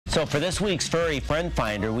So for this week's Furry Friend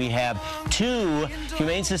Finder, we have 2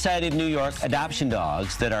 Humane Society of New York adoption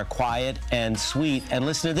dogs that are quiet and sweet. And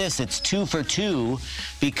listen to this, it's 2 for 2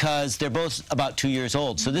 because they're both about 2 years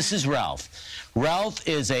old. So this is Ralph. Ralph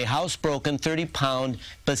is a housebroken 30-pound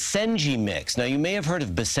basenji mix. Now, you may have heard of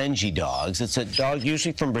basenji dogs. It's a dog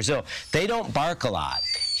usually from Brazil. They don't bark a lot.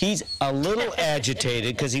 He's a little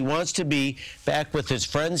agitated because he wants to be back with his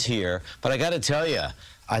friends here. But I got to tell you,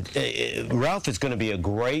 Ralph is going to be a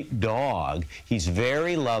great dog. He's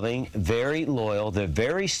very loving, very loyal. They're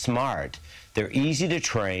very smart. They're easy to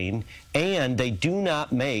train, and they do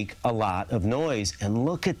not make a lot of noise. And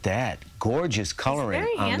look at that gorgeous coloring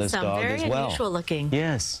on this dog as well. Very unusual looking.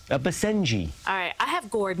 Yes, a basenji. All right, I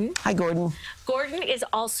have Gordon. Hi, Gordon. Gordon is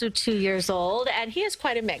also 2 years old, and he is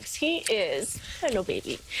quite a mix. He is, hello,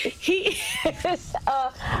 baby. He is,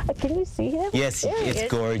 can you see him? Yes,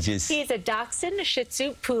 it's gorgeous. He's a dachshund, a shih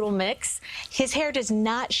tzu, poodle mix. His hair does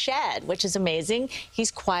not shed, which is amazing.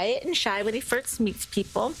 He's quiet and shy when he first meets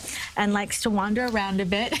people and likes to wander around a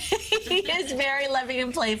bit. He is very loving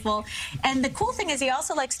and playful. And the cool thing is he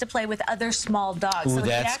also likes to play with other small dogs. Ooh, so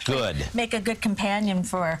that's good. Make a good companion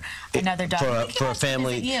for another dog. For a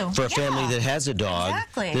family that has a dog,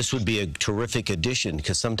 exactly. This would be a terrific addition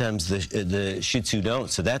because sometimes the Shih Tzu don't.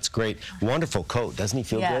 So that's great. Wonderful coat. Doesn't he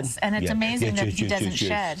feel good? Yes, and it's amazing that he doesn't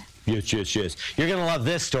shed. Yes, yes, yes. You're going to love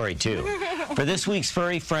this story, too. For this week's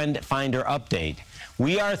Furry Friend Finder update,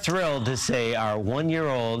 we are thrilled to say our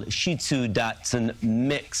 1-year-old Shih Tzu Dachshund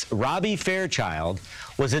mix, Robbie Fairchild,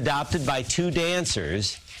 was adopted by 2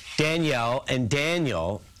 dancers, Danielle and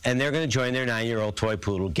Daniel, and they're going to join their 9-year-old toy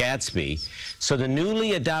poodle, Gatsby. So the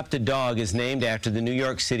newly adopted dog is named after the New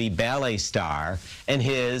York City ballet star and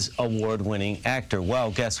his award-winning actor.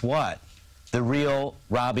 Well, guess what? The real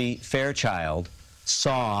Robbie Fairchild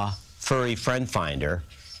saw Furry Friend Finder.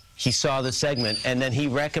 He saw the segment, and then he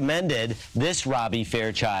recommended this Robbie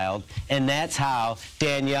Fairchild, and that's how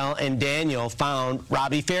Danielle and Daniel found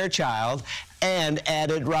Robbie Fairchild and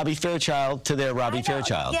added Robbie Fairchild to their Robbie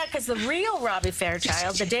Fairchild. Yeah, because the real Robbie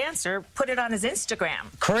Fairchild, the dancer, put it on his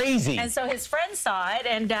Instagram. Crazy. And so his friends saw it,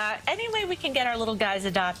 and anyway, we can get our little guys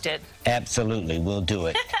adopted. Absolutely, we'll do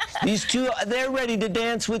it. These 2, they're ready to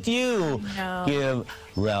dance with you. Give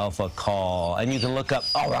Ralph a call, and you can look up,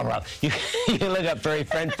 Ralph, you can look up Furry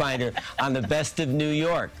Friend Finder on the Best of New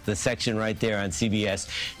York, the section right there on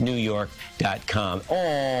CBSNewYork.com.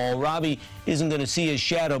 Oh, Robbie isn't going to see his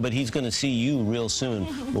shadow, but he's going to see you real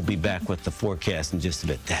soon. We'll be back with the forecast in just a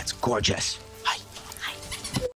bit. That's gorgeous.